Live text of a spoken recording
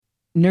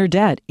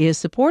Nerdette is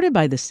supported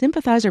by the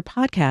Sympathizer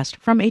podcast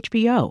from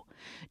HBO.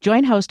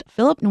 Join host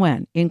Philip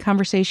Nguyen in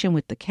conversation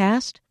with the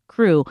cast,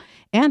 crew,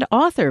 and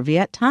author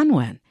Viet Thanh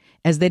Nguyen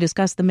as they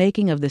discuss the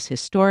making of this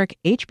historic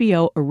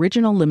HBO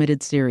original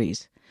limited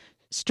series.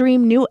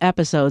 Stream new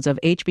episodes of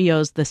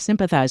HBO's The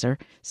Sympathizer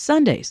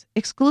Sundays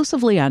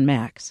exclusively on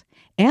Max,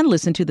 and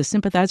listen to the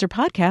Sympathizer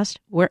podcast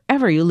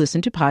wherever you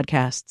listen to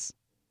podcasts.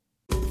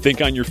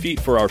 Think on your feet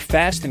for our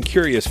Fast and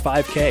Curious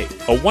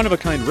 5K, a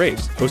one-of-a-kind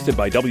race hosted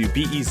by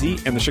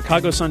WBEZ and the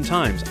Chicago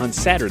Sun-Times on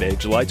Saturday,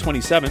 July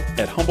 27th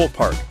at Humboldt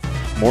Park.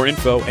 More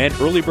info and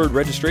early bird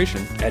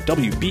registration at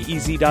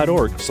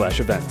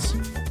wbez.org/events.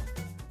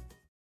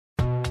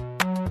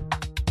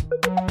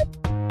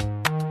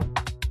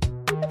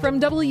 From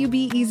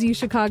WBEZ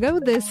Chicago,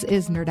 this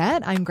is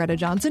Nerdette. I'm Greta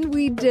Johnson.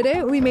 We did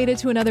it. We made it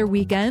to another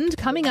weekend.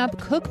 Coming up,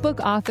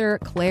 cookbook author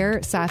Claire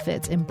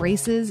Saffitz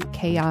embraces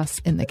chaos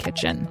in the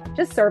kitchen.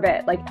 Just serve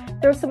it.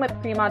 Throw some whipped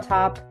cream on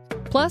top.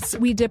 Plus,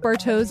 we dip our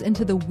toes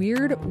into the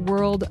weird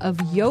world of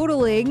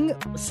yodeling.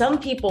 Some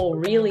people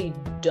really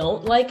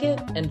don't like it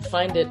and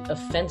find it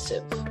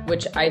offensive,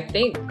 which I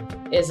think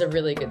is a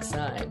really good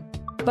sign.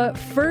 But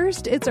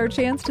first, it's our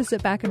chance to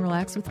sit back and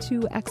relax with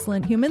two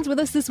excellent humans. With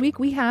us this week,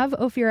 we have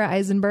Ophira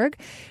Eisenberg.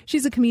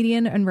 She's a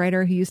comedian and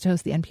writer who used to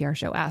host the NPR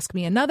show Ask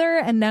Me Another,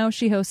 and now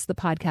she hosts the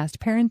podcast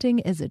Parenting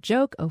is a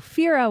Joke.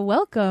 Ophira,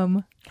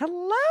 welcome.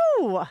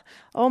 Hello.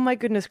 Oh, my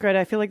goodness, Greta.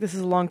 I feel like this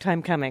is a long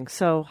time coming.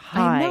 So,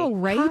 hi. I know,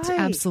 right? Hi.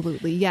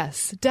 Absolutely.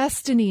 Yes.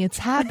 Destiny. It's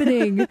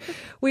happening.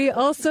 We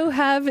also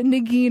have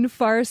Negin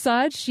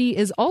Farsad. She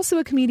is also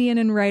a comedian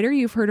and writer.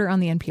 You've heard her on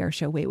the NPR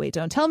show Wait,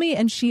 Don't Tell Me.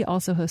 And she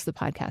also hosts the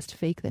podcast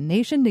Fake the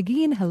Nation.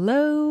 Negin,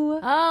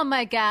 hello. Oh,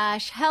 my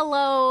gosh.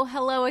 Hello.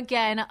 Hello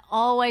again.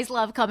 Always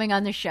love coming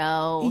on the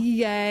show.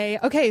 Yay.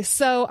 Okay,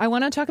 so I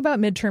want to talk about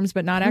midterms,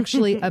 but not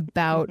actually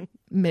about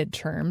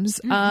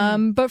midterms.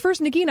 But first,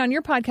 Negin, on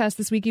your podcast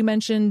this week, you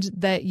mentioned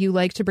that you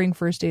like to bring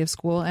first day of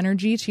school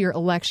energy to your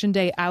election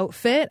day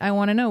outfit. I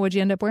want to know, what'd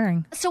you end up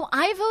wearing? So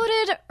I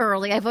voted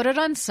early. I voted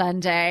on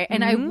Sunday,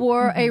 and I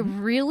wore a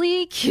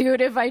really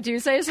cute, if I do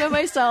say so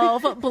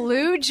myself,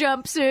 blue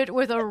jumpsuit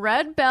with a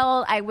red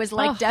belt. I was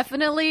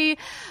definitely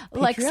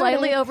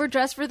slightly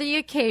overdressed for the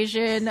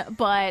occasion,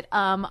 but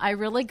I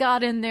really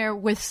got in there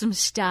with some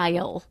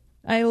style.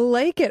 I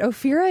like it.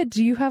 Ophira,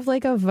 do you have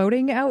a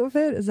voting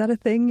outfit? Is that a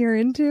thing you're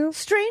into?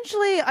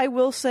 Strangely, I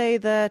will say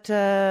that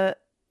I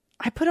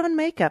put on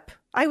makeup.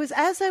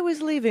 As I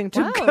was leaving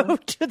to go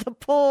to the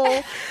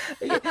poll,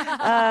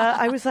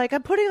 I was like,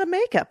 I'm putting on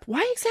makeup.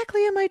 Why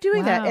exactly am I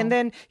doing that? And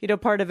then,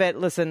 part of it,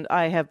 listen,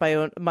 I have my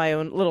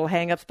own little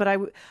hangups,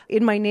 but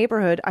in my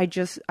neighborhood, I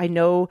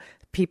know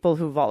people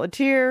who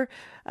volunteer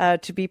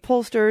to be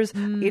pollsters.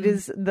 It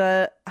is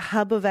the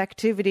hub of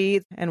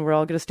activity, and we're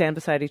all going to stand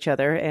beside each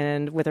other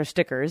and with our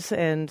stickers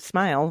and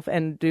smile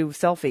and do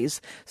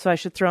selfies. So I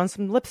should throw on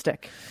some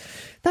lipstick.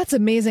 That's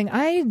amazing.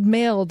 I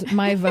mailed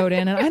my vote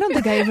in, and I don't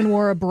think I even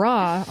wore a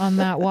bra on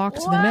that walk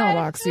to the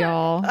mailbox,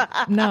 y'all.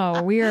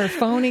 No, we are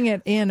phoning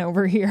it in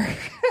over here.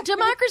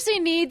 Democracy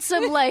needs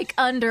some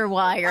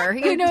underwire.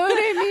 You know what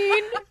I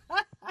mean?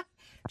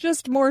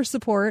 Just more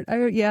support. I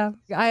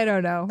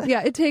don't know.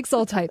 Yeah, it takes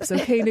all types.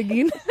 Okay,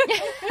 Negin?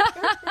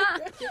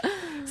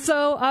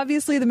 So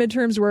obviously the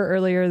midterms were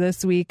earlier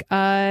this week.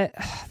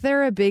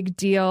 They're a big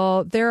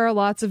deal. There are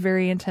lots of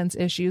very intense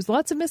issues,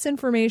 lots of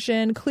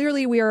misinformation.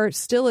 Clearly, we are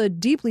still a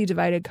deeply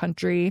divided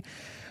country.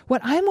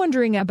 What I'm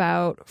wondering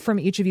about from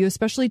each of you,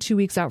 especially 2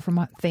 weeks out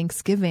from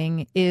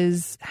Thanksgiving,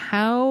 is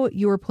how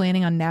you are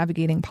planning on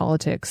navigating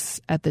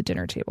politics at the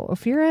dinner table.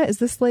 Ophira, is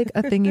this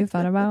a thing you've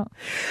thought about?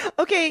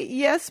 Okay,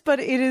 yes, but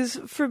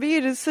for me,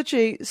 it is such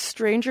a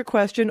stranger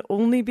question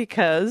only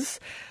because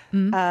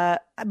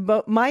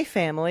my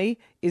family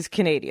is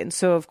Canadian.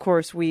 So, of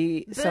course,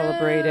 we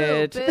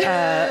celebrated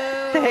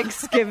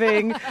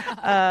Thanksgiving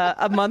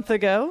a month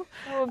ago.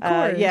 Oh, of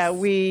course.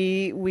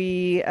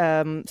 We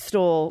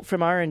stole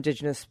from our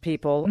Indigenous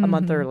people a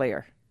month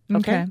earlier.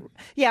 Okay.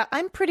 Yeah,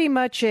 I'm pretty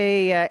much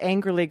a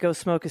angrily go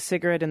smoke a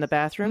cigarette in the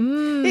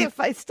bathroom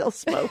if I still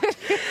smoked.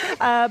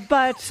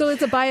 But so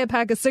it's a buy a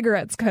pack of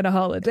cigarettes kind of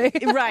holiday.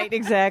 Right,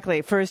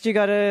 exactly. First you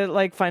got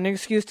to find an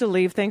excuse to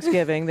leave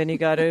Thanksgiving, then you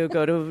got to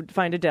go to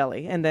find a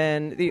deli, and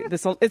then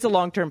it's a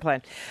long-term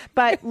plan.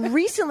 But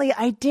recently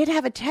I did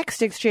have a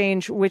text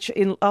exchange,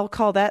 I'll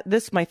call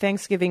this my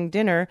Thanksgiving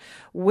dinner,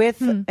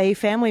 with a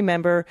family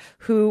member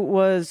who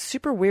was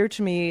super weird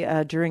to me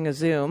during a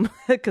Zoom,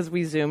 because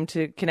we Zoomed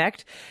to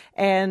connect.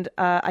 And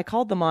I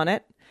called them on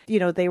it.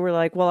 They were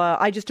like, well,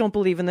 I just don't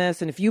believe in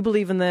this. And if you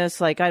believe in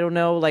this, I don't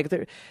know,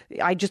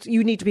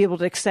 you need to be able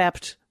to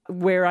accept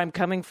where I'm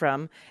coming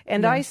from.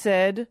 And I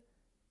said,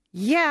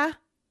 yeah,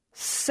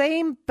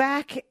 same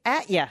back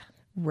at ya.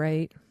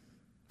 Right.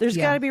 There's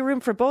got to be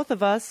room for both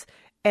of us.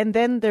 And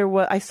then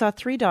I saw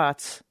 3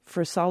 dots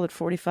for a solid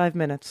 45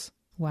 minutes.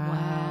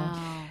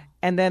 Wow.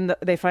 And then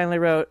they finally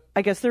wrote,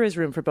 I guess there is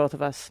room for both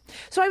of us.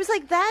 So I was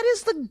like, that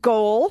is the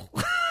goal.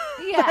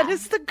 Yeah. That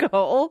is the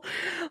goal.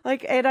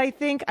 And I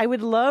think I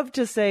would love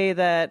to say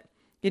that,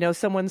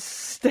 someone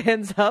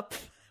stands up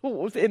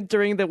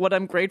during the What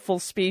I'm Grateful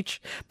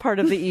speech part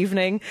of the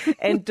evening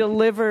and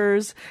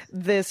delivers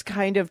this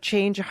kind of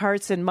change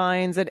hearts and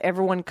minds, and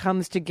everyone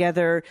comes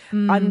together.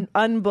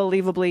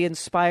 Unbelievably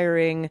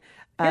inspiring.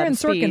 Aaron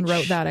speech. Sorkin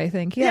wrote that, I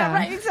think. Yeah,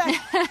 right,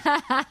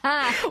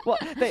 exactly. Well,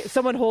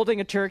 someone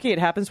holding a turkey. It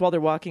happens while they're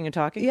walking and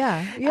talking.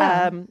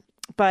 Yeah.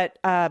 But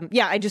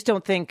I just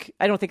don't think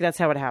that's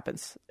how it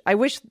happens. I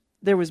wish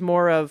there was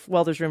more of,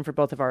 well, there's room for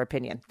both of our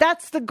opinion.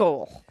 That's the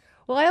goal.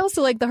 Well, I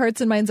also like the hearts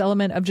and minds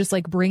element of just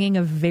like bringing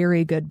a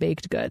very good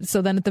baked good.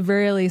 So then at the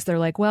very least, they're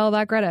like, well,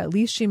 that Greta, at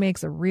least she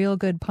makes a real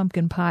good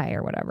pumpkin pie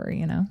or whatever,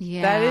 you know?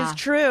 Yeah. That is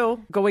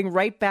true. Going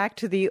right back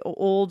to the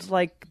old,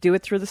 like, do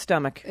it through the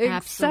stomach.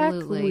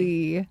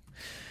 Absolutely. Exactly.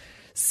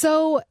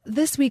 So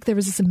this week, there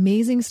was this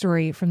amazing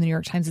story from the New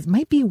York Times. It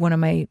might be one of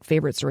my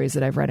favorite stories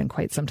that I've read in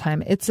quite some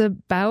time. It's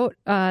about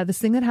this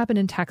thing that happened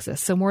in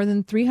Texas. So more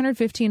than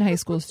 315 high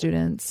school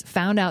students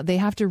found out they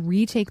have to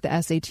retake the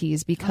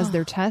SATs because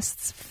their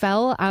tests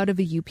fell out of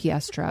a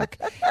UPS truck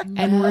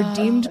and were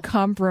deemed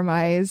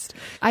compromised.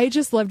 I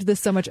just loved this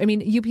so much. I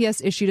mean,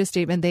 UPS issued a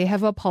statement. They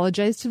have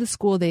apologized to the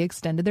school. They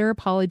extended their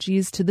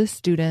apologies to the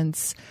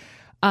students.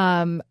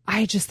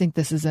 I just think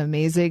this is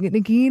amazing.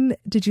 Nagin,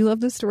 did you love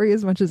this story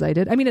as much as I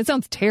did? I mean, it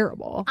sounds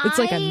terrible. It's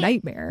like a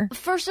nightmare.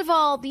 First of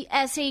all, the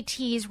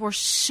SATs were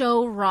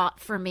so wrought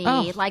for me.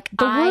 Oh, like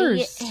the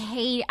worst.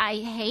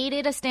 I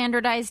hated a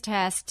standardized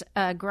test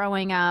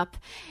growing up.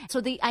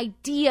 So the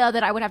idea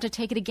that I would have to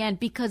take it again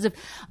because of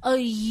a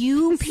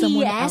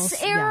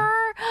UPS error,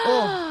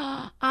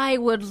 I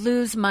would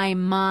lose my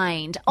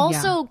mind.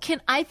 Also,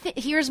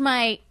 here's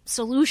my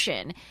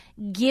solution.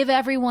 Give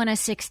everyone a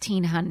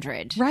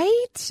 1600. Right?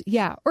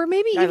 Yeah. Or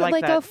maybe even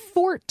like a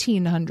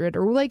 1400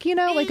 or like, you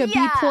know, like a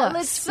B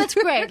plus. That's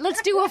great.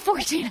 Let's do a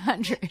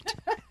 1400.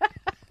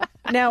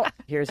 Now,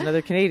 here's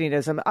another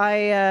Canadianism.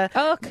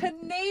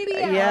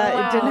 Canadian.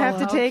 Yeah, it didn't have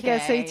to take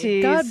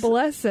SATs. God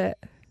bless it.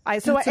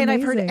 I've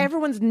heard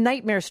everyone's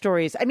nightmare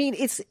stories. I mean,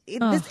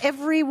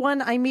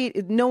 everyone I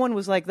meet, no one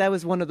was like, that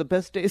was one of the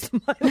best days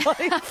of my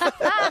life.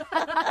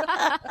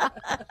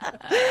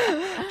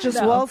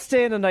 Just waltzed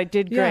in and I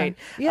did great.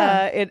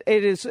 Yeah. It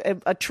is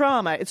a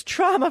trauma. It's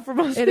trauma for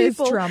most people. It is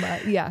trauma,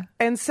 yeah.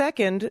 And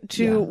second,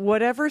 to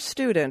whatever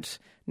student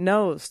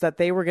knows that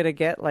they were going to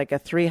get like a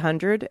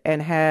 300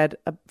 and had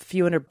a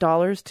few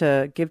 $100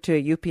 to give to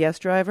a UPS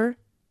driver,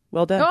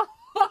 well done.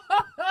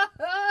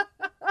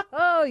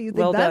 Oh, you think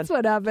well that's done.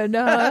 what happened,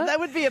 huh? That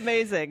would be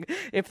amazing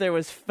if there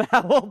was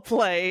foul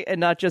play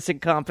and not just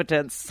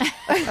incompetence.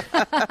 It's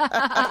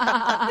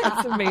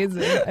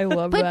amazing. I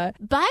love that.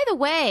 By the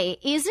way,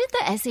 isn't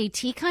the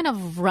SAT kind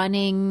of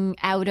running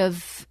out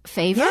of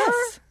favor?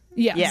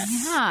 Yes.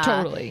 Yeah.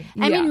 Totally.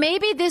 I mean,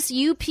 maybe this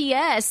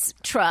UPS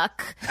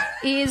truck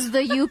is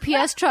the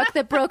UPS truck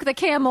that broke the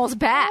camel's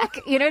back.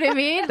 You know what I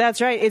mean?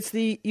 That's right. It's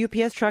the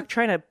UPS truck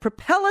trying to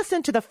propel us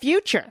into the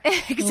future.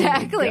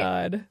 Exactly. Oh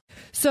my God.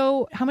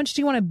 So how much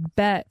do you want to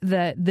bet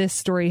that this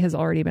story has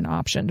already been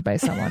optioned by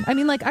someone? I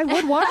mean, like, I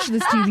would watch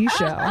this TV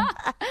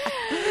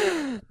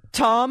show.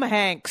 Tom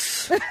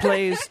Hanks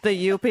plays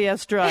the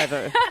UPS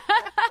driver.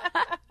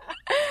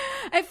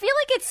 I feel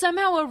like it's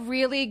somehow a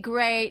really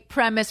great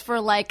premise for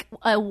like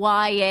a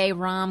YA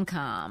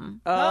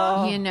rom-com.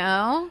 Oh. You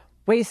know?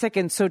 Wait a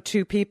second. So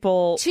two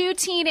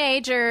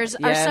teenagers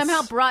are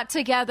somehow brought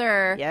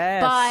together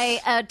by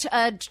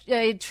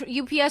a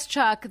UPS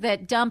truck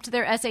that dumped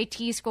their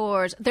SAT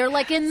scores. They're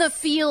like in the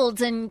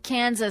fields in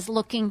Kansas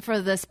looking for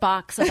this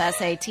box of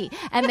SAT,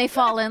 and they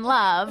fall in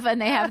love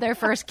and they have their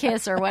first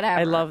kiss or whatever.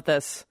 I love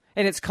this.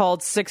 And it's called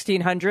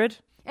 1600.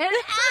 And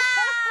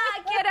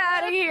get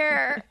out of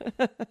here.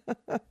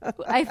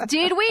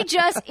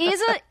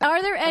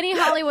 Are there any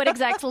Hollywood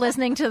execs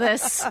listening to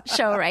this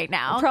show right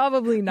now?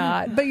 Probably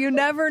not, but you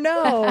never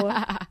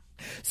know.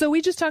 So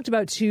we just talked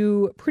about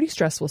two pretty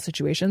stressful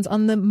situations.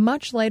 On the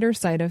much lighter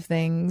side of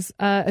things,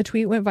 a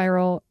tweet went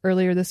viral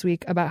earlier this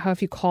week about how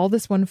if you call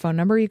this one phone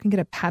number, you can get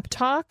a pep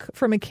talk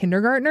from a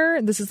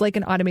kindergartner. This is like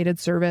an automated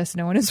service.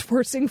 No one is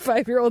forcing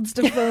 5-year-olds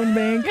to phone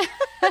bank.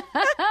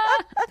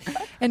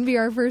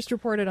 NPR first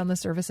reported on the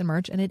service in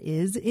March, and it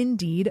is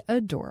indeed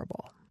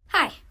adorable.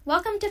 Hi,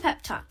 welcome to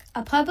Pep Talk,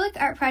 a public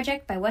art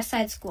project by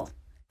Westside School.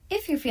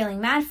 If you're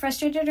feeling mad,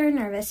 frustrated, or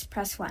nervous,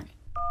 press 1.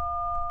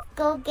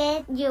 Go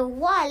get your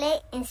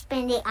wallet and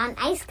spend it on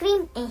ice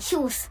cream and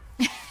shoes.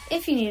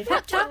 If you need a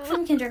pep talk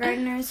from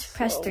kindergartners,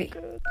 press 3.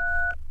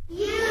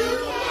 You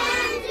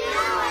can do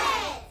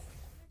it!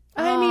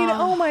 I mean,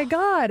 oh my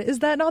God, is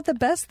that not the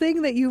best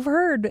thing that you've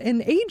heard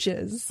in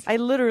ages? I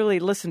literally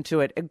listened to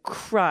it and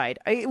cried.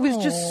 It was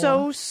just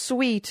so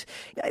sweet.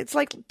 It's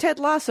like Ted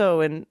Lasso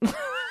in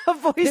a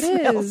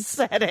voicemail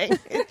setting.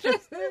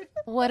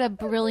 What a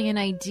brilliant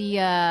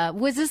idea.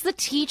 Was this the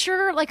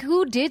teacher? Like,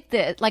 who did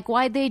this? Like,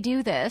 why'd they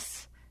do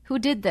this? Who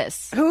did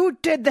this? Who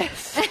did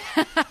this?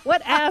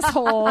 What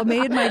asshole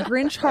made my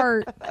Grinch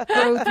heart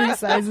grow 3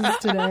 sizes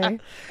today?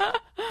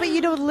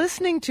 But,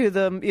 listening to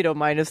them,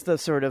 minus the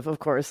sort of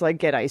course, like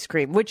get ice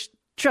cream, which,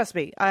 trust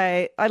me,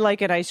 I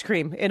like an ice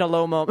cream in a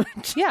low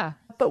moment. Yeah.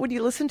 but when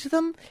you listen to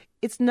them,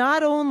 it's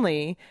not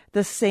only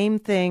the same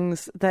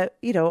things that,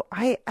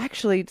 I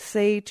actually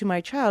say to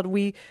my child.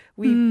 We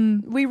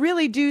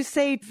really do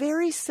say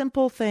very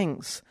simple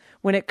things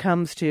when it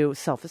comes to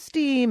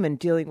self-esteem and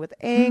dealing with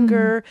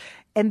anger.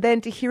 And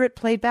then to hear it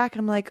played back,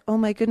 I'm like, oh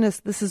my goodness,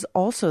 this is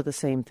also the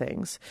same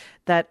things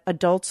that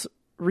adults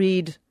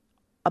read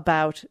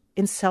about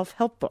in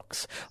self-help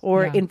books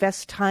or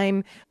invest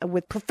time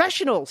with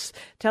professionals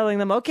telling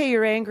them, okay,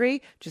 you're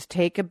angry, just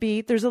take a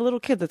beat. There's a little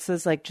kid that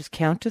says, like, just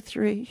count to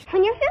 3.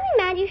 When you're feeling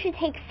mad, you should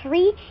take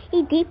 3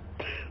 deep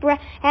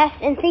breaths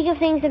and think of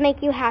things that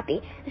make you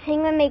happy. The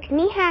thing that makes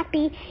me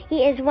happy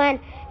is when,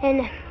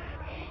 and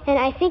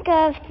I think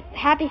of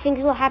happy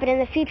things will happen in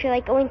the future,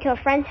 like going to a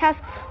friend's house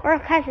or a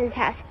cousin's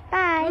house.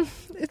 Bye.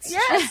 It's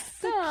Yes.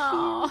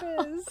 the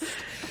cutest.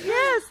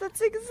 Yes,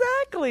 that's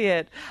exactly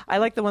it. I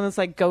like the one that's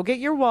like, go get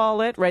your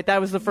wallet. Right?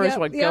 That was the first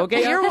one. Go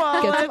get your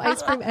wallet. Get some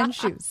ice cream and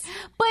shoes.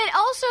 But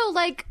also,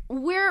 like,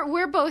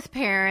 we're both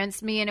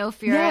parents, me and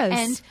Ophira, Yes.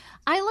 and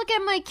I look at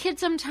my kids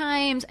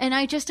sometimes, and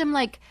I just am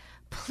like,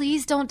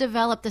 please don't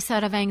develop the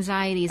set of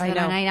anxieties that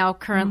I now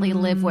currently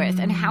live with,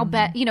 and how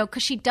bad,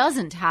 because she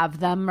doesn't have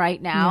them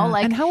right now. Yeah.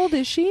 Like, And how old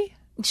is she?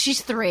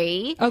 she's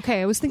 3.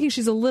 Okay, I was thinking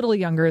she's a little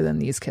younger than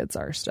these kids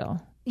are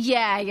still.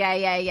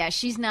 Yeah.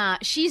 She's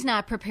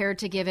not prepared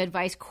to give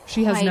advice quite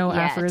She has no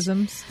yet.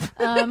 aphorisms.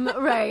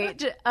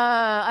 Right.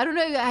 I don't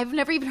know. I've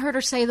never even heard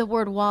her say the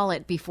word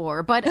wallet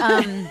before, but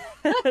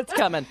It's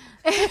coming.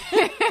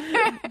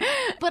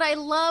 But I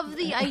love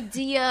the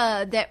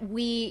idea that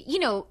we,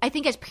 I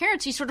think as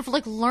parents, you sort of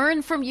like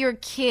learn from your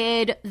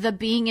kid the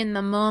being in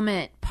the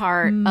moment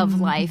part of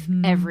life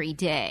every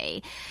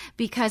day,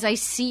 because I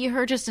see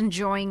her just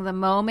enjoying the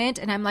moment,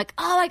 and I'm like,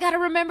 oh, I got to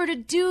remember to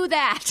do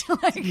that.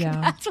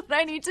 That's what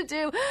I need to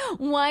do.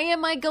 Why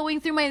am I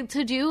going through my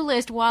to-do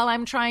list while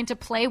I'm trying to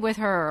play with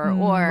her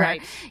or,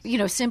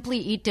 simply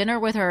eat dinner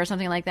with her or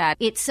something like that?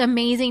 It's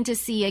amazing to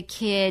see a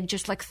kid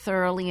just like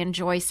thoroughly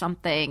enjoy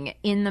something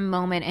in the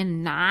moment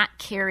and not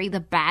carry the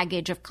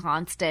baggage of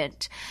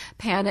constant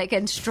panic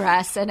and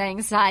stress and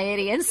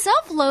anxiety and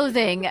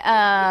self-loathing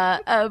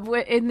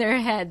in their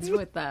heads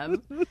with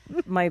them.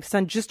 My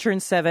son just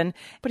turned 7,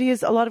 but he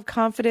has a lot of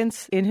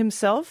confidence in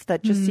himself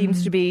that just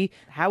seems to be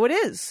how it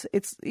is.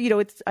 It's,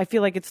 I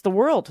feel like it's the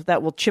world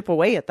that will chip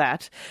away at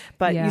that.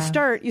 But you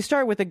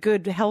start with a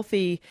good,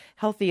 healthy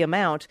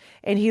amount,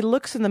 and he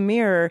looks in the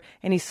mirror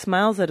and he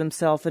smiles at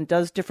himself and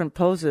does different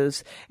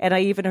poses. And I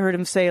even heard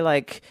him say,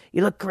 like,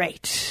 you look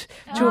great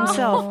to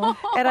himself.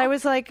 And I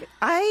was like,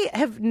 I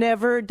have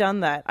never done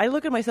that. I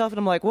look at myself and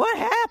I'm like, what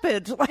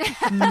happened?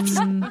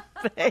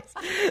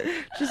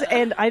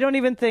 And I don't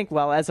even think,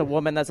 well, as a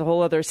woman, that's a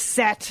whole other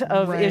set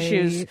of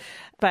issues.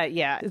 But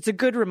yeah, it's a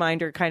good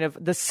reminder, kind of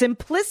the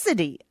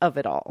simplicity of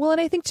it all. Well,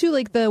 and I think too,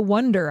 like the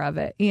wonder of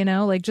it,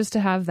 like just to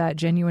have that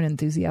genuine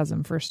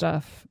enthusiasm for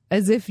stuff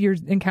as if you're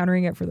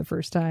encountering it for the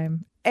first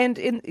time.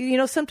 And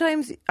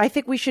sometimes I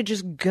think we should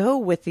just go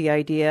with the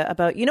idea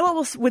about,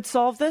 what would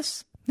solve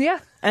this? Yeah.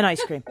 An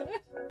ice cream.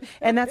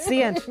 And that's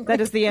the end.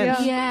 That is the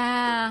end.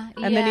 Yeah.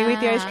 And then you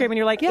eat the ice cream and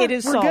you're like, it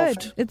is we're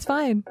solved. Good. It's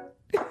fine.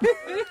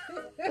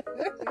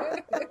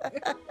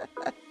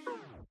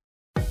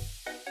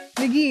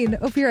 Nagin,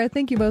 Ophira,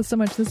 thank you both so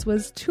much. This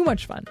was too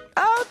much fun.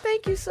 Oh,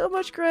 thank you so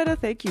much, Greta.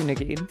 Thank you,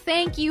 Nagin.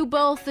 Thank you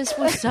both. This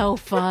was so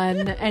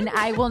fun. And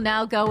I will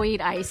now go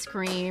eat ice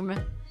cream.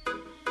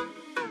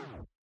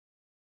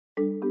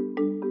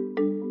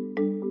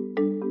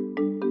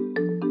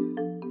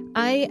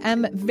 I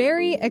am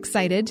very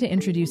excited to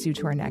introduce you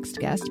to our next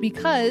guest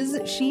because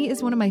she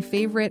is one of my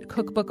favorite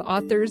cookbook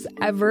authors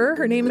ever.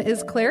 Her name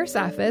is Claire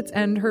Saffitz,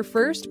 and her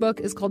first book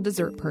is called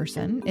Dessert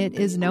Person. It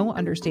is no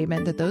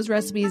understatement that those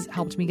recipes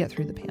helped me get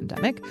through the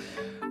pandemic.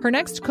 Her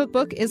next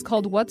cookbook is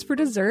called What's for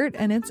Dessert,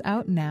 and it's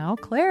out now.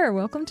 Claire,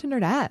 welcome to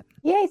Nerdette.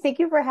 Yay, thank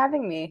you for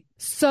having me.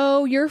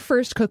 So your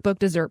first cookbook,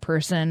 Dessert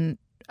Person,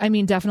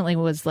 definitely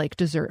was like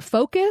dessert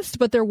focused,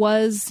 but there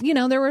was,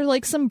 there were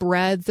like some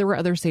breads, there were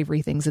other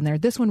savory things in there.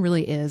 This one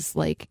really is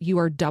like you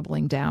are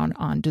doubling down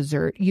on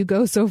dessert. You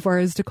go so far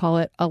as to call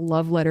it a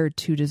love letter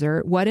to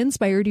dessert. What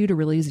inspired you to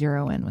really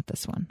zero in with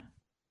this one?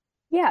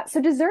 Yeah,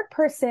 so Dessert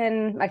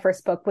Person, my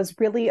first book, was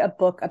really a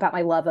book about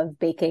my love of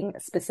baking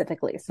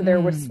specifically. So there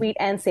were sweet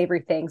and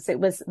savory things. It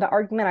was the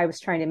argument I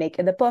was trying to make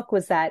in the book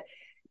was that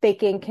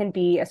baking can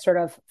be a sort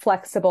of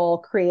flexible,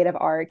 creative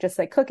art, just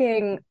like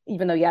cooking,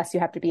 even though, yes, you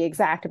have to be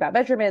exact about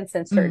measurements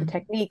and certain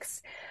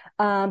techniques.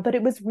 But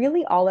it was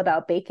really all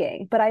about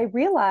baking. But I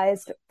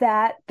realized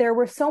that there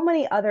were so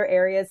many other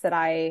areas that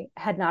I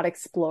had not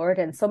explored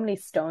and so many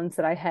stones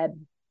that I had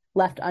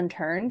left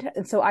unturned.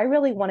 And so I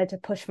really wanted to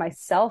push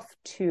myself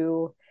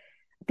to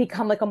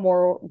become like a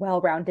more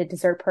well-rounded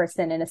dessert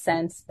person in a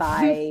sense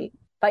by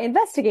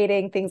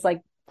investigating things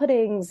like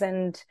puddings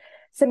and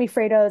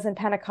semifreddos and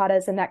panna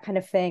cottas and that kind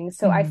of thing.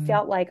 So I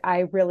felt like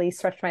I really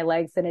stretched my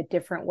legs in a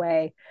different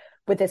way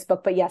with this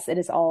book. But yes, it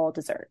is all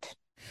dessert.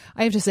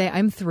 I have to say,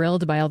 I'm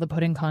thrilled by all the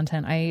pudding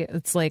content.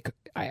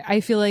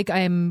 I feel like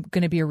I'm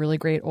going to be a really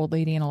great old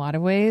lady in a lot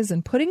of ways.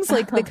 And puddings,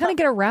 like, they kind of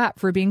get a rap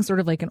for being sort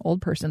of like an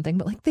old person thing,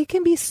 but like they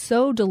can be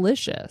so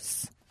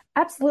delicious.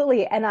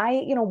 Absolutely. And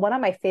one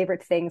of my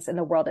favorite things in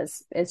the world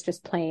is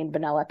just plain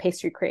vanilla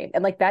pastry cream.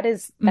 And like that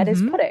is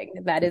pudding.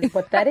 That is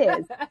what that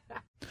is.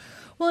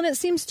 Well, and it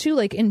seems too,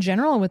 like in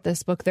general with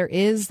this book, there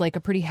is like a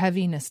pretty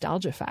heavy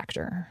nostalgia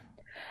factor.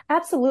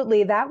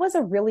 Absolutely. That was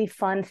a really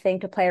fun thing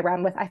to play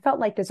around with. I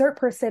felt like Dessert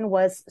Person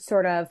was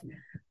sort of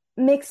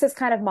mixed as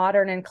kind of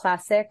modern and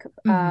classic,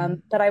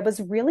 but I was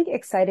really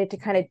excited to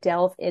kind of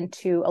delve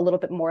into a little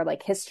bit more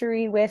like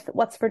history with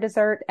What's for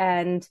Dessert.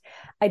 And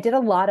I did a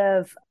lot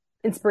of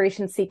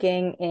inspiration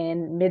seeking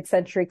in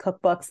mid-century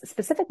cookbooks,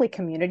 specifically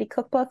community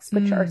cookbooks,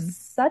 which are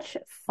such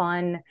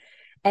fun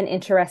and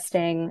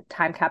interesting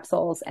time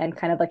capsules and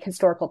kind of like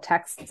historical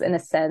texts in a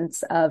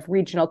sense of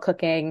regional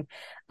cooking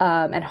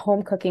and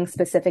home cooking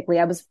specifically.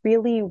 I was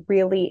really,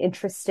 really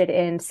interested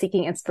in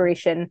seeking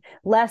inspiration,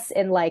 less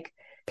in like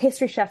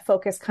pastry chef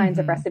focused kinds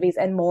of recipes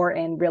and more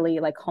in really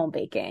like home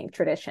baking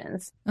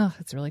traditions. Oh,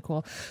 that's really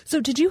cool. So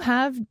did you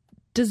have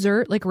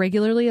dessert like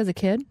regularly as a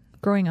kid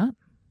growing up?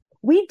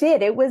 We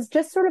did. It was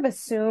just sort of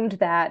assumed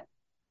that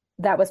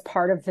was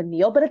part of the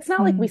meal, but it's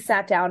not like we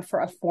sat down for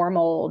a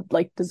formal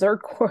like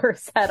dessert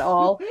course at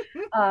all.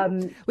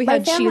 We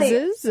had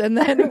cheeses and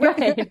then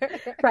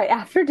right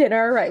after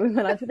dinner, right. We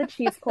went on to the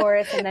cheese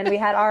course and then we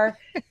had our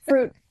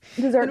fruit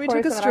dessert course. We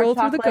took a stroll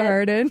through the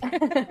garden.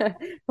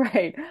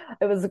 Right.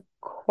 It was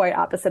quite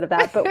opposite of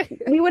that, but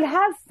we would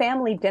have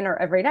family dinner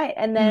every night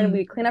and then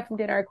we'd clean up from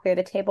dinner, clear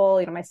the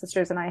table. My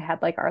sisters and I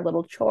had like our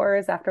little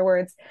chores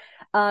afterwards.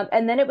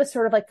 And then it was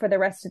sort of like for the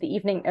rest of the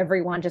evening,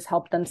 everyone just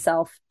helped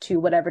themselves to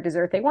whatever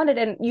dessert they wanted.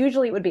 And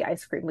usually it would be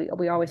ice cream.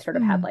 We always sort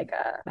of had like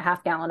a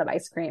half gallon of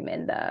ice cream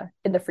in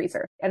the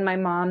freezer. And my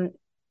mom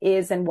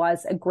is and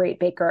was a great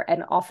baker.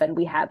 And often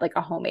we had like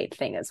a homemade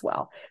thing as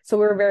well. So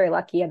we were very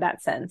lucky in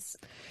that sense.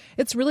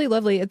 It's really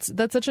lovely.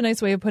 That's such a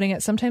nice way of putting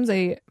it. Sometimes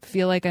I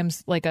feel like I'm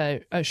like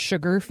a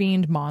sugar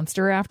fiend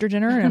monster after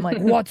dinner. And I'm like,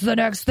 what's the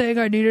next thing?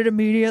 I need it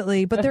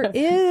immediately. But there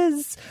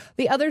is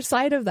the other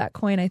side of that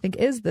coin, I think,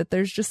 is that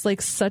there's just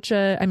like such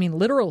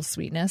literal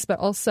sweetness, but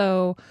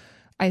also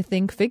I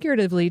think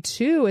figuratively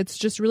too, it's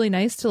just really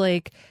nice to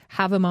like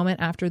have a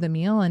moment after the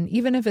meal. And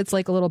even if it's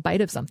like a little bite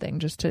of something,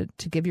 just to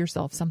give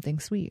yourself something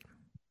sweet.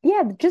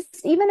 Yeah,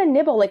 just even a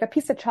nibble, like a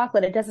piece of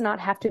chocolate. It does not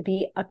have to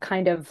be a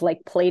kind of like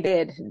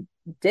plated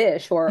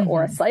dish or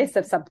a slice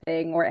of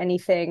something or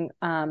anything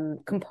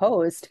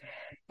composed.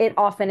 It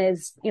often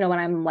is, when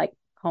I'm like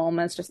home,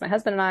 it's just my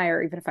husband and I,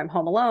 or even if I'm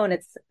home alone,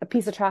 it's a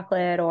piece of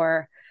chocolate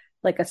or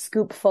like a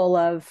scoop full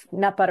of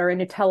nut butter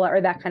and Nutella or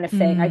that kind of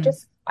thing.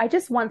 I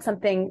just want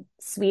something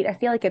sweet. I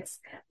feel like it's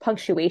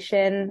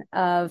punctuation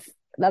of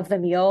the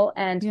meal.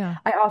 And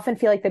I often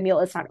feel like the meal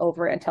is not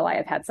over until I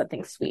have had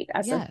something sweet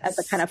as a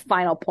kind of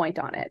final point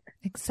on it.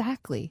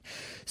 Exactly.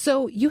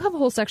 So you have a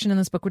whole section in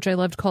this book, which I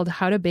loved, called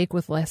How to Bake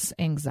with Less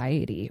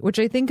Anxiety, which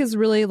I think is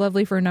really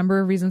lovely for a number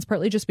of reasons,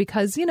 partly just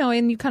because,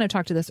 and you kind of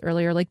talked to this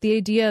earlier, like the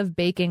idea of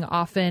baking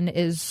often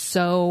is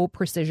so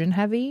precision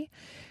heavy.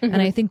 And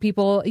I think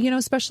people,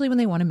 especially when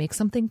they want to make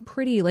something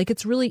pretty, like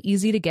it's really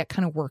easy to get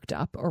kind of worked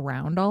up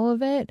around all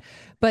of it.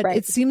 But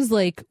it seems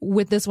like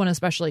with this one,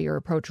 especially, your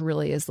approach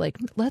really is like,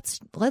 let's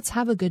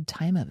have a good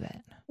time of it.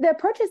 The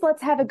approach is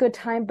let's have a good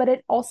time, but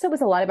it also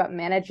was a lot about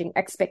managing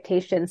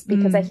expectations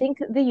because I think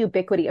the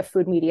ubiquity of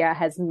food media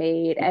has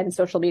made and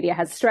social media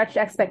has stretched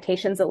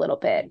expectations a little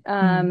bit.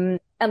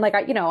 And like,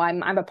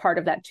 I'm a part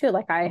of that too.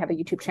 Like I have a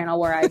YouTube channel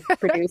where I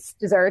produce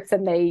desserts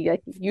and they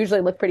like, usually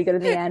look pretty good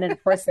in the end. And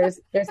of course there's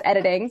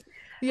editing.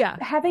 Yeah.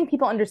 Having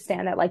people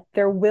understand that like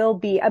there will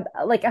be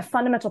a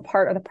fundamental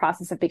part of the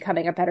process of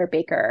becoming a better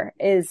baker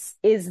is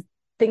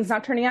things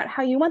not turning out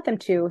how you want them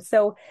to.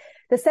 So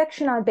the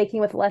section on baking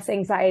with less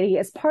anxiety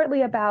is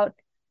partly about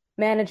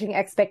managing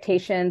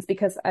expectations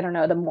because I don't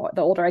know,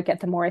 the older I get,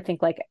 the more I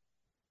think like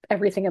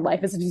everything in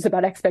life is just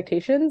about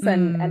expectations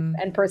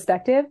and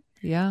perspective.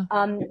 Yeah.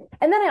 And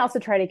then I also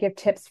try to give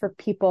tips for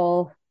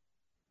people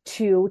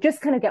to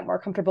just kind of get more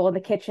comfortable in the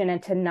kitchen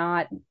and to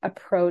not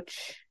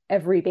approach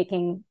every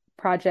baking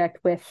project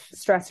with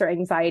stress or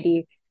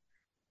anxiety.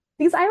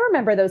 Because I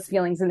remember those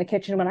feelings in the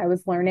kitchen when I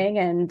was learning.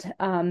 And,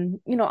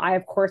 I,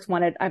 of course,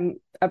 I'm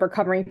a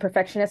recovering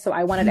perfectionist. So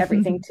I wanted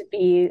everything to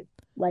be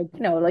like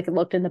it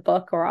looked in the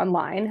book or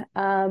online.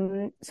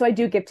 So I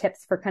do give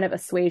tips for kind of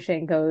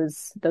assuaging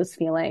those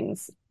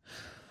feelings.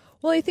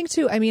 Well, I think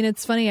too,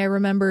 it's funny. I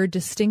remember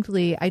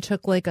distinctly, I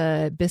took like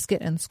a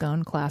biscuit and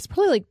scone class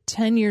probably like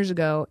 10 years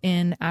ago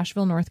in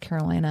Asheville, North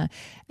Carolina.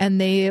 And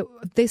they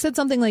said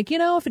something like,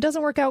 if it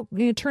doesn't work out,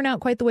 turn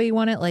out quite the way you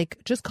want it, like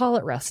just call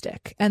it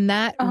rustic. And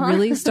that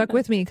really stuck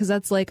with me because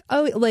that's like,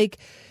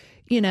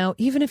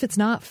 even if it's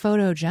not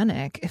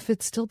photogenic, if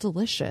it's still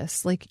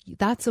delicious, like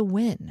that's a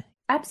win.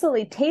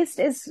 Absolutely. Taste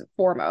is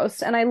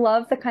foremost. And I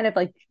love the kind of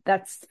like,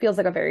 that feels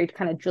like a very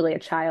kind of Julia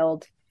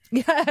Child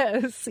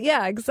Yes.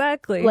 Yeah,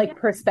 exactly. Like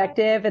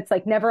perspective. It's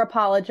like never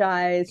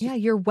apologize. Yeah,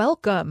 you're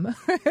welcome.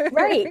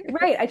 Right.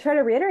 I try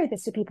to reiterate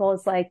this to people.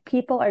 It's like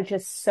people are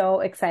just so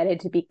excited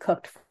to be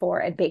cooked for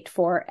and baked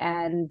for.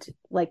 And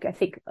like, I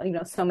think,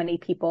 so many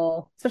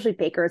people, especially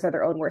bakers, are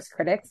their own worst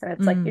critics. And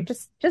it's like, you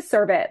just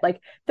serve it. Like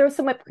throw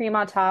some whipped cream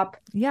on top.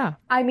 Yeah.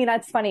 I mean,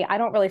 that's funny. I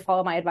don't really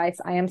follow my advice.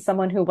 I am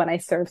someone who, when I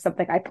serve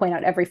something, I point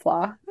out every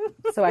flaw.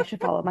 So I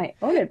should follow my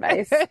own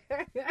advice.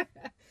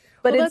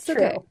 But well, it's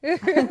true.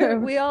 Okay.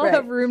 We all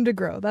have room to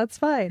grow. That's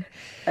fine.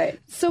 Right.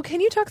 So can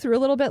you talk through a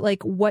little bit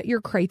like what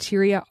your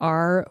criteria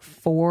are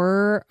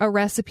for a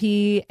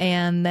recipe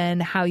and then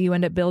how you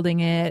end up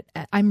building it?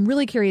 I'm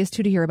really curious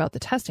too to hear about the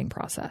testing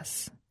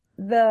process.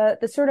 The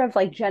sort of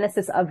like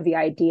genesis of the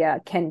idea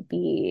can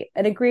be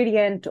an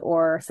ingredient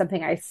or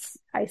something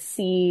I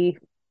see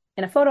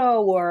in a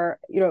photo or,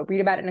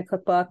 read about it in a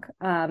cookbook.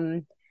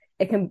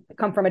 It can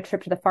come from a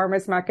trip to the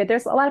farmer's market.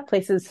 There's a lot of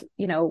places,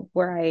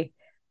 where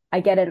I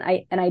get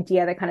an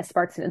idea that kind of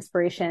sparks an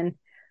inspiration.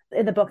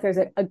 In the book, there's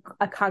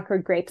a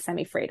Concord grape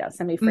semifreddo.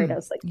 Semifreddo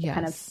is like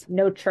kind of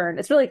no churn.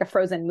 It's really like a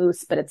frozen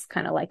mousse, but it's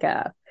kind of like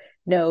a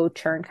no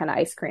churn kind of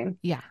ice cream.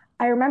 Yeah.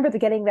 I remember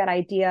getting that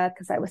idea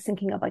because I was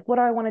thinking of like, what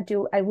do I want to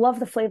do? I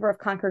love the flavor of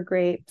Concord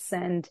grapes.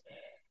 And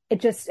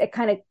it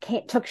kind of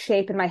took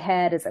shape in my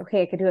head as,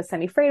 okay, I could do a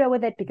semifreddo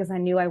with it because I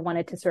knew I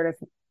wanted to sort of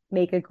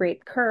make a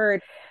grape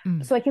curd.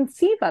 So I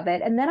conceive of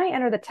it. And then I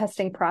enter the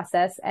testing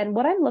process. And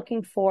what I'm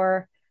looking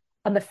for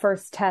on the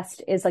first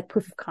test is like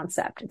proof of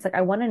concept. It's like,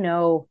 I want to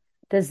know,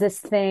 does this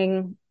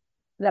thing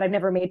that I've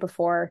never made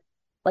before,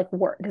 like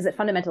work? Does it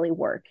fundamentally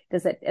work?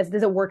 Does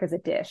it work as a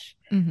dish?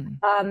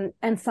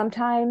 And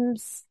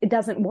sometimes it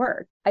doesn't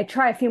work. I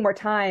try a few more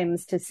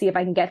times to see if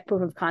I can get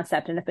proof of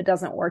concept. And if it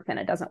doesn't work, then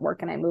it doesn't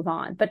work and I move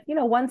on. But,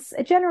 once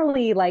it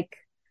generally like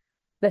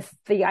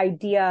the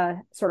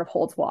idea sort of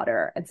holds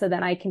water. And so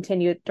then I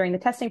continue during the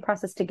testing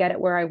process to get it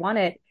where I want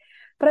it.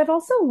 But I've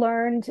also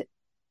learned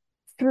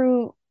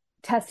through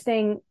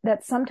testing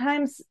that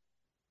sometimes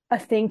a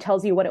thing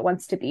tells you what it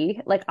wants to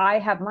be. Like I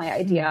have my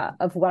idea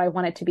of what I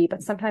want it to be,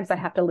 but sometimes I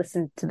have to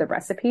listen to the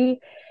recipe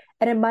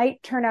and it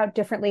might turn out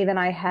differently than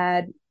I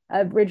had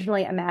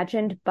originally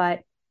imagined,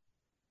 but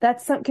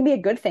can be a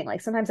good thing.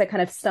 Like sometimes I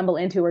kind of stumble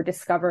into or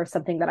discover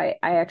something that I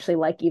actually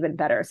like even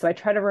better. So I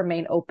try to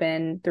remain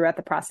open throughout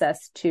the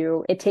process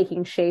to it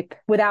taking shape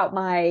without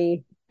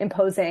my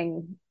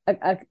imposing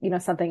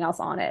something else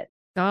on it.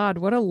 God,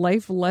 what a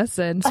life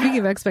lesson. Speaking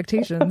of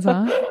expectations,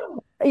 huh?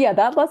 Yeah,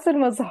 that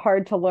lesson was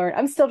hard to learn.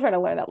 I'm still trying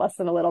to learn that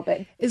lesson a little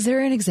bit. Is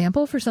there an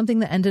example for something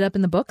that ended up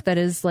in the book that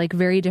is like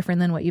very different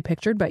than what you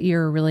pictured, but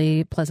you're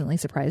really pleasantly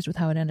surprised with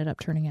how it ended up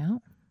turning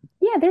out?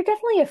 Yeah, there are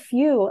definitely a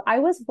few. I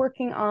was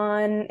working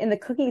on, in the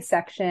cookie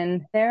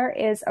section, there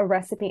is a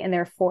recipe in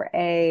there for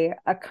a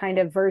kind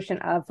of version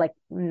of like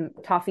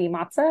toffee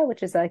matzo,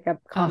 which is like a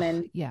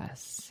common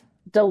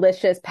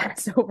delicious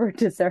Passover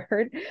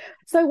dessert.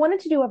 So I wanted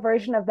to do a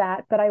version of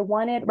that, but I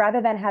wanted,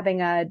 rather than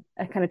having a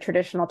kind of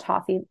traditional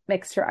toffee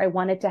mixture, I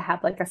wanted to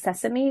have like a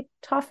sesame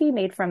toffee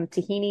made from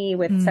tahini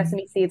with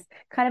sesame seeds,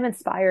 kind of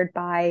inspired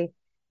by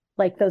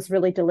like those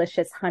really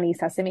delicious honey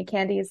sesame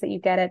candies that you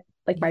get at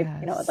like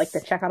like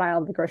the checkout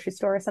aisle of the grocery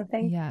store or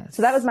something. Yes.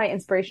 So that was my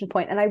inspiration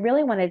point. And I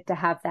really wanted to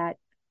have that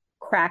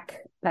kind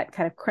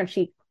of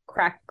crunchy,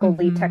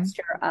 crackly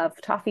texture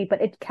of toffee,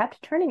 but it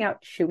kept turning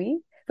out chewy.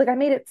 Like I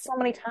made it so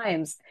many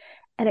times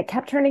and it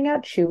kept turning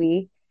out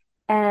chewy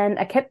and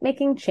I kept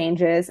making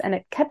changes and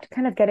it kept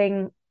kind of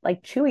getting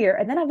like chewier.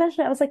 And then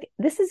eventually I was like,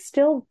 this is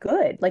still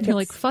good. Like you're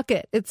like, fuck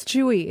it. It's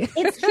chewy.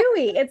 It's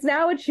chewy. It's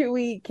now a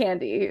chewy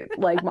candy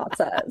like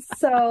matzah.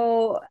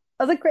 So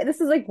I was like, great,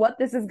 this is like what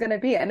this is going to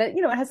be. And it,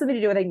 it has something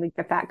to do with like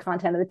the fat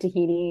content of the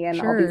tahini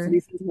and all these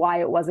reasons why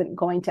it wasn't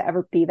going to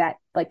ever be that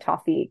like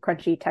toffee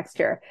crunchy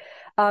texture.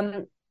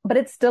 But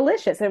it's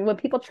delicious. And when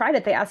people tried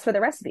it, they asked for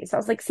the recipe. So I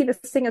was like, see, this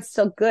thing is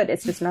still good.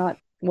 It's just not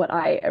what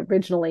I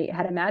originally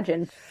had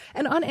imagined.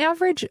 And on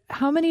average,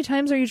 how many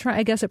times are you trying?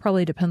 I guess it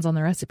probably depends on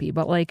the recipe,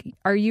 but like,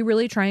 are you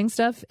really trying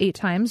stuff 8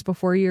 times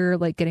before you're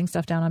like getting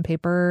stuff down on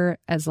paper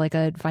as like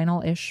a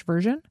final-ish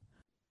version?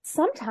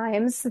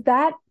 Sometimes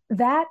that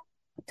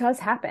does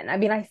happen. I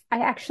mean, I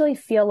actually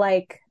feel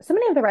like so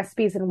many of the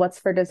recipes in What's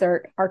for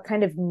Dessert are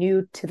kind of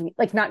new to me,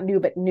 like not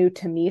new, but new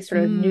to me,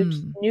 sort of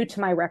new to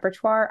my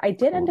repertoire. I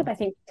did end up, I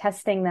think,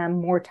 testing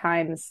them more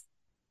times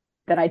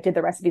than I did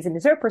the recipes in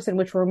Dessert Person,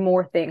 which were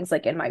more things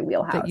like in my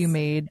wheelhouse. That you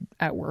made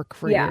at work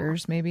for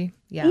years, maybe?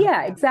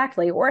 Yeah,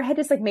 exactly. Or I had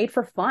just like made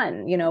for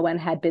fun, and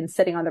had been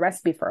sitting on the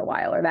recipe for a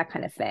while or that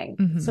kind of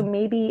thing. So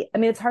maybe, I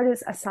mean, it's hard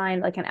to assign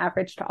like an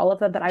average to all of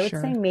them, but I would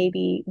say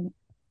maybe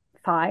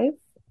 5.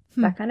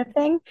 That kind of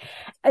thing.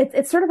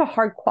 It's sort of a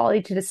hard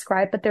quality to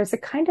describe, but there's a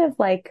kind of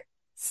like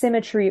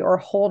symmetry or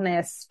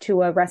wholeness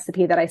to a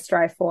recipe that I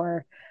strive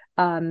for,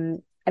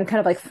 and kind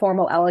of like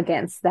formal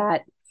elegance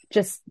that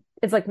just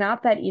is like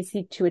not that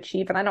easy to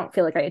achieve. And I don't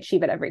feel like I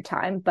achieve it every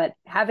time, but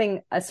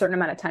having a certain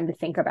amount of time to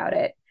think about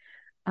it,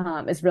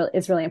 is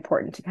really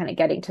important to kind of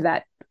getting to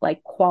that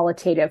like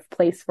qualitative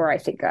place where I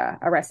think a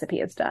recipe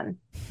is done.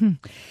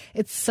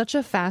 It's such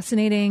a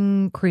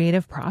fascinating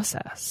creative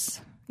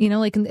process. You know,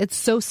 like it's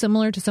so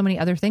similar to so many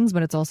other things,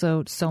 but it's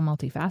also so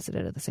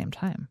multifaceted at the same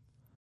time.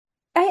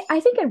 I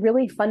think it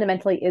really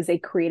fundamentally is a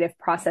creative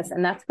process.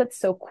 And that's what's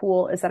so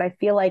cool, is that I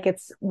feel like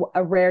it's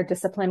a rare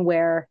discipline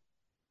where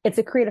it's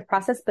a creative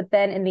process, but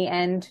then in the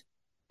end,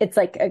 it's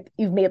like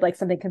you've made like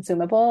something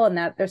consumable, and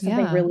that there's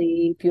something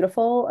really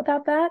beautiful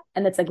about that.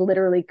 And it's like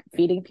literally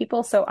feeding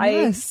people. So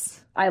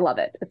I love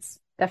it. It's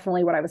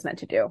definitely what I was meant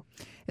to do.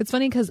 It's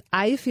funny because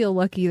I feel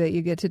lucky that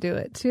you get to do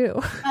it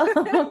too.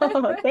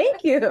 Oh,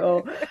 thank you.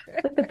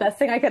 That's the best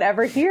thing I could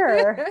ever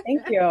hear.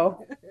 Thank you.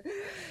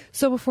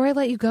 So before I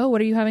let you go, what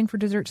are you having for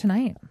dessert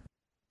tonight?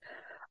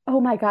 Oh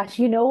my gosh.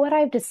 You know what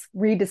I've just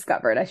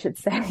rediscovered, I should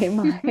say.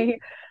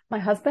 My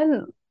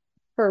husband,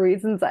 for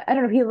reasons, I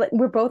don't know,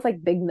 we're both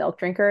like big milk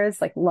drinkers,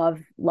 like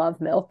love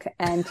milk,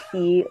 and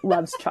he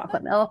loves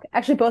chocolate milk.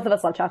 Actually, both of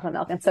us love chocolate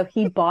milk. And so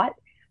he bought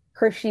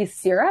Hershey's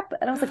syrup.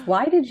 And I was like,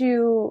 why did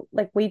you,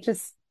 like, we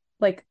just,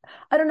 like,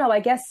 I don't know, I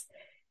guess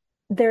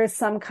there's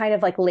some kind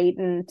of like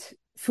latent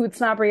food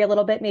snobbery a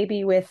little bit,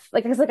 maybe with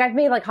like, because like I've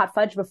made like hot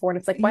fudge before, and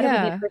it's like, why do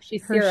we need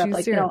Hershey's syrup?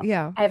 Like, syrup,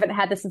 I haven't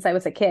had this since I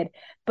was a kid,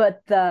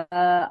 but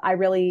I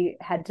really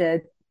had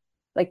to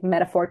like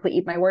metaphorically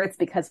eat my words,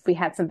 because we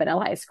had some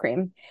vanilla ice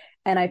cream,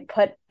 and I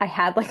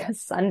had like a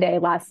sundae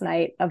last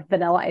night of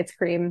vanilla ice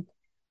cream,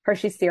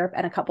 Hershey's syrup,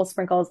 and a couple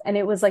sprinkles, and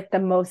it was like the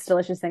most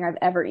delicious thing I've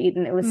ever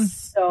eaten. It was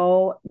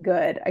so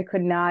good. I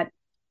could not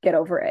get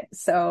over it.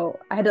 So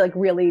I had to like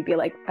really be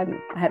like, I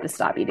had to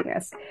stop eating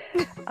this.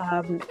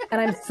 And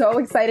I'm so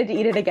excited to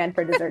eat it again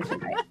for dessert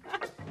tonight.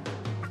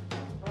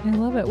 I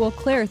love it. Well,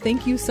 Claire,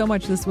 thank you so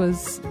much. This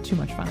was too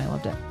much fun. I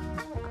loved it.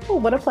 Oh,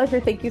 what a pleasure.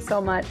 Thank you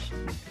so much.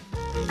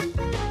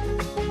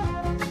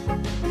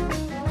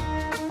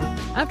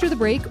 After the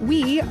break,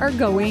 we are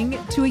going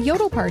to a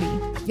yodel party.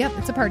 Yep,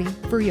 it's a party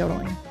for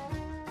yodeling.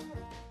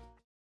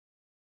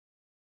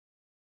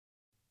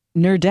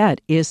 Nerdette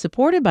is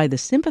supported by the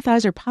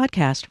Sympathizer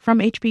podcast from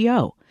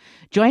HBO.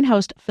 Join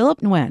host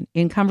Philip Nguyen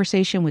in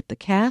conversation with the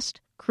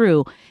cast,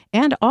 crew,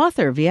 and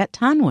author Viet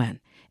Thanh Nguyen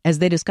as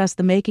they discuss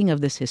the making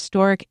of this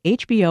historic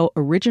HBO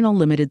original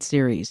limited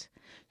series.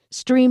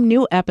 Stream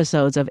new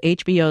episodes of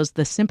HBO's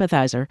The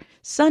Sympathizer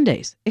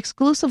Sundays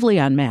exclusively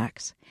on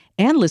Max.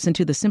 And listen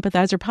to the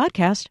Sympathizer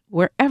podcast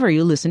wherever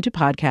you listen to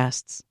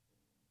podcasts.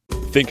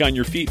 Think on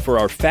your feet for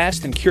our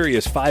Fast and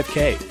Curious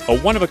 5K, a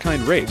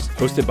one-of-a-kind race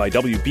hosted by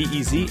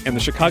WBEZ and the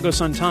Chicago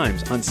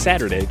Sun-Times on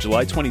Saturday,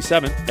 July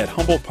 27th at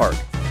Humboldt Park.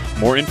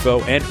 More info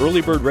and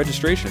early bird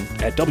registration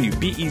at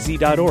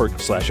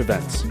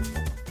wbez.org/events.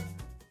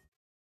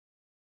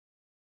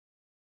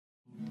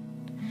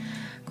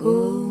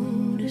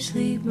 Go to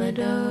sleep, my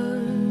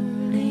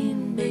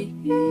darling baby.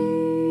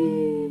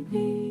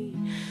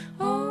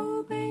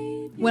 Oh,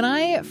 baby. When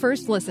I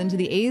first listened to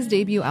the A's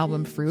debut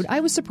album, Fruit, I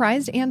was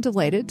surprised and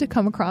delighted to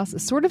come across a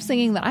sort of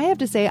singing that I have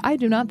to say I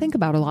do not think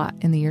about a lot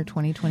in the year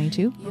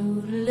 2022.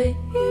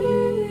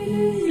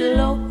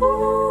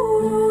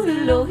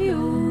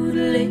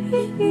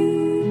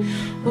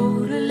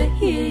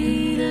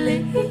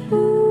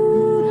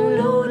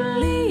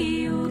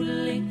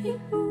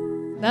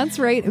 That's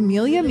right.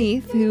 Amelia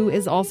Meath, who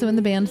is also in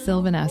the band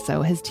Sylvan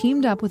Esso, has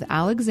teamed up with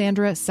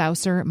Alexandra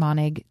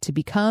Saucer-Monig to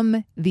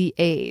become the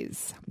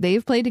A's.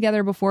 They've played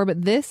together before,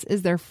 but this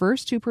is their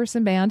first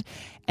two-person band,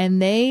 and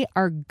they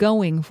are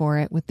going for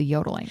it with the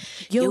yodeling.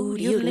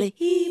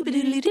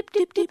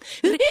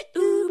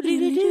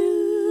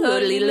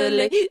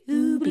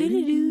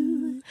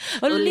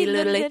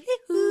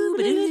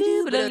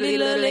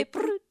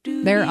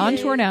 They're on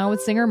tour now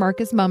with singer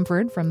Marcus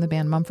Mumford from the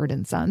band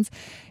Mumford & Sons,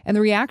 and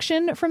the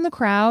reaction from the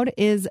crowd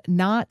is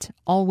not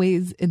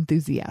always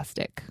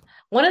enthusiastic.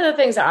 One of the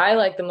things I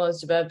like the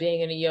most about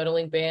being in a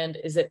yodeling band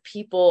is that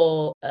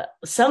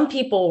some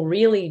people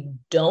really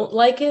don't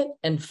like it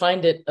and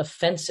find it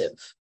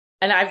offensive.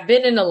 And I've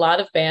been in a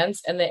lot of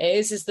bands, and the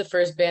A's is the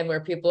first band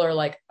where people are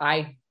like,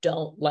 I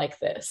don't like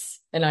this,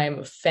 and I am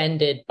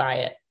offended by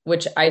it,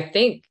 which I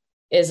think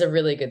is a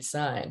really good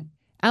sign.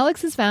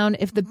 Alex has found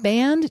if the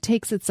band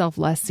takes itself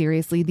less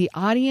seriously, the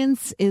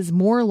audience is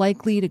more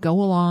likely to go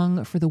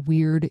along for the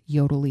weird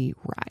yodely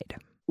ride.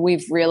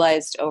 We've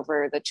realized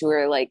over the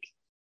tour, like,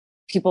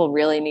 people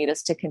really need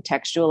us to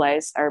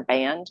contextualize our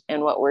band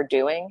and what we're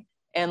doing.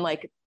 And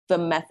like the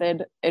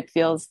method it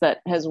feels that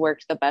has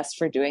worked the best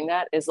for doing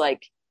that is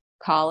like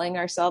calling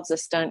ourselves a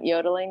stunt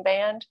yodeling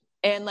band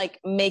and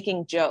like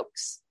making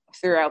jokes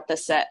throughout the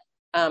set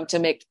to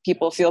make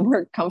people feel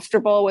more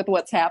comfortable with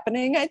what's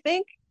happening, I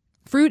think.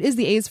 Fruit is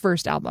the A's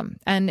first album,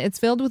 and it's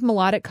filled with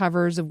melodic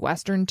covers of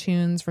Western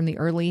tunes from the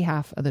early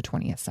half of the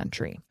 20th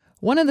century.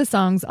 One of the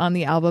songs on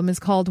the album is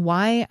called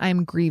Why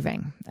I'm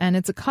Grieving, and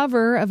it's a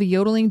cover of a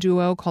yodeling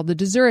duo called the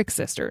Dezurek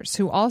Sisters,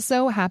 who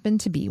also happen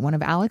to be one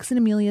of Alex and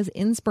Amelia's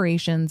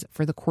inspirations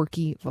for the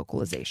quirky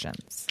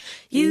vocalizations.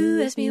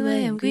 You ask me why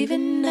I'm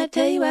grieving, I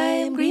tell you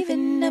why I'm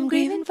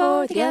grieving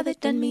for the guy that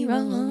done me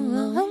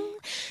wrong.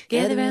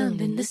 Gather round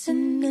and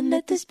listen, and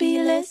let this be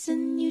a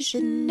lesson. You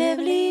should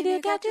never leave your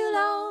cat too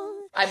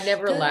long. I've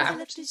never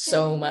laughed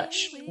so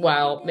much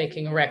while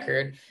making a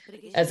record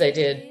as I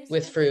did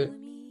with Fruit,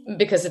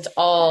 because it's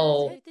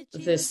all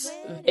this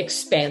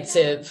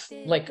expansive,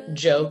 like,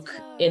 joke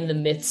in the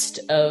midst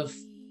of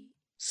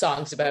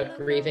songs about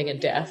grieving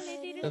and death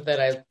that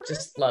I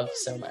just love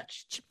so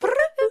much.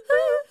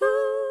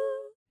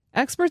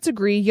 Experts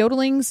agree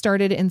yodeling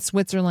started in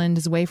Switzerland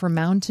as a way for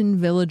mountain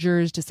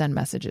villagers to send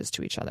messages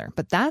to each other.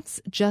 But that's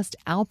just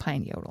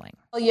alpine yodeling.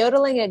 Well,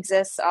 yodeling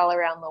exists all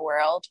around the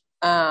world.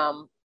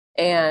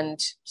 And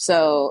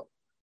so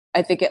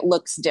I think it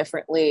looks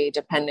differently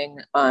depending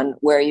on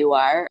where you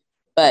are.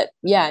 But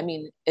yeah, I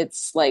mean,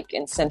 it's like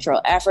in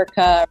Central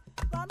Africa,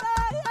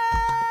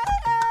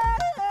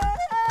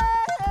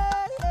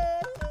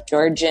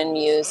 Georgian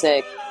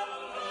music,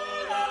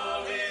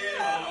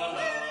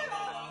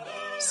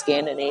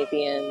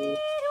 Scandinavian,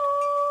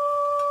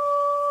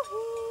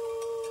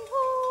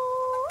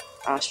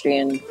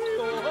 Austrian.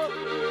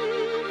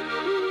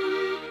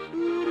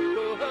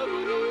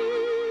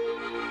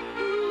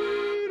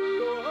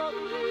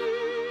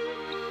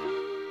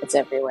 It's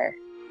everywhere.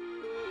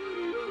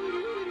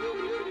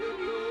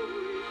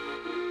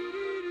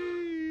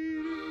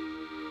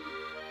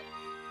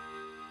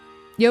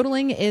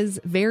 Yodeling is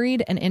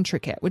varied and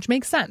intricate, which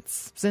makes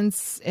sense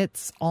since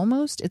it's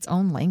almost its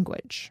own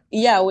language.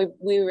 Yeah,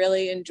 we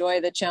really enjoy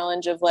the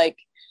challenge of like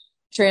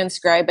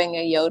transcribing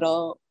a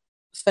yodel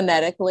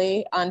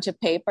phonetically onto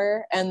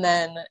paper and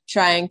then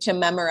trying to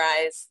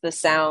memorize the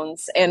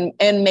sounds and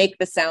make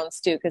the sounds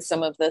too, because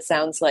some of the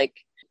sounds like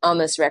on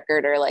this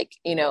record are like,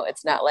 you know,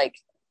 it's not like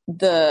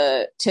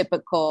the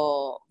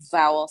typical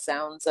vowel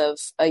sounds of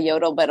a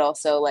yodel, but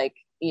also like,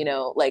 you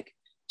know, like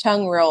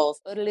tongue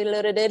rolls and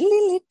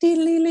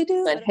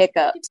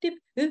hiccups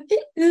and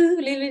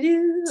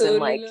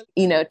like,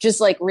 you know,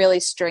 just like really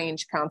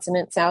strange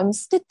consonant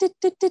sounds.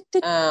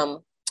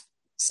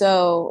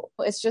 So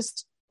it's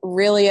just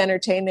really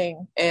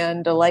entertaining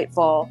and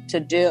delightful to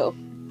do.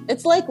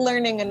 It's like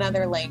learning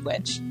another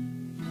language.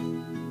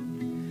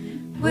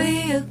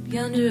 Way up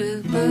yonder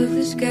above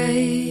the sky,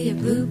 a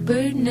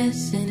bluebird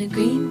nest and a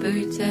green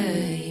bird's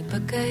eye.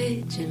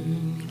 Buckeye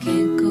Jim, you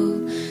can't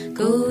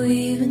go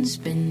even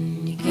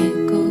spin. You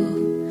can't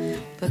go,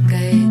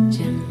 Buckeye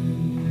Jim.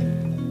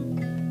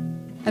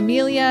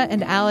 Amelia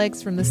and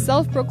Alex from the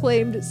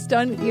self-proclaimed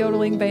stunt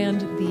yodeling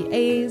band The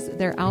A's.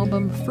 Their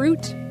album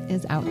Fruit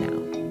is out now.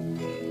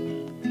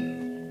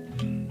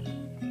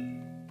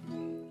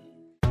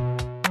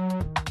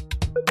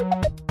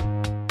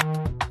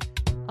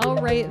 All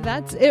right,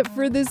 that's it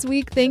for this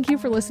week. Thank you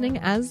for listening,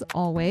 as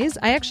always.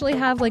 I actually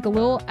have like a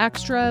little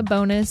extra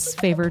bonus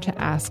favor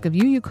to ask of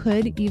you. You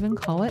could even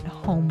call it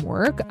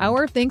homework.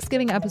 Our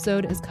Thanksgiving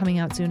episode is coming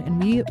out soon, and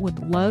we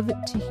would love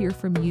to hear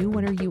from you.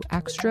 What are you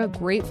extra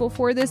grateful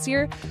for this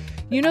year?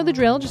 You know the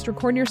drill. Just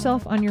record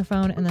yourself on your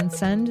phone and then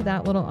send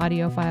that little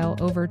audio file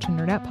over to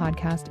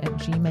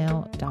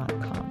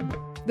nerdettepodcast@gmail.com.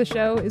 The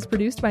show is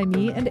produced by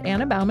me and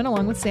Anna Bauman,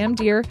 along with Sam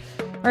Deere.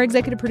 Our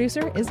executive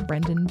producer is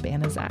Brendan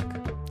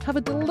Banaszak. Have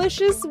a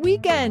delicious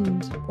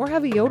weekend, or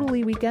have a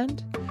yodely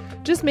weekend.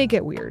 Just make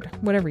it weird,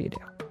 whatever you do.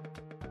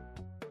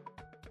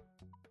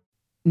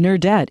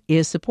 Nerdette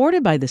is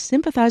supported by the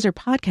Sympathizer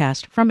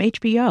podcast from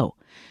HBO.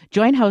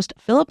 Join host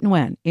Philip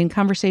Nguyen in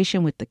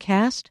conversation with the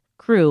cast,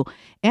 crew,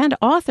 and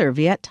author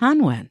Viet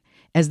Thanh Nguyen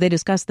as they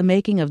discuss the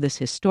making of this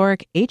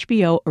historic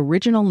HBO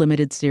original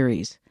limited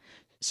series.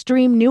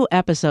 Stream new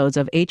episodes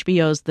of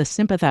HBO's The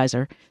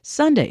Sympathizer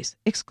Sundays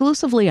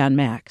exclusively on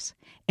Max.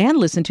 And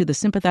listen to the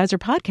Sympathizer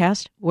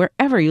podcast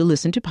wherever you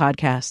listen to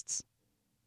podcasts.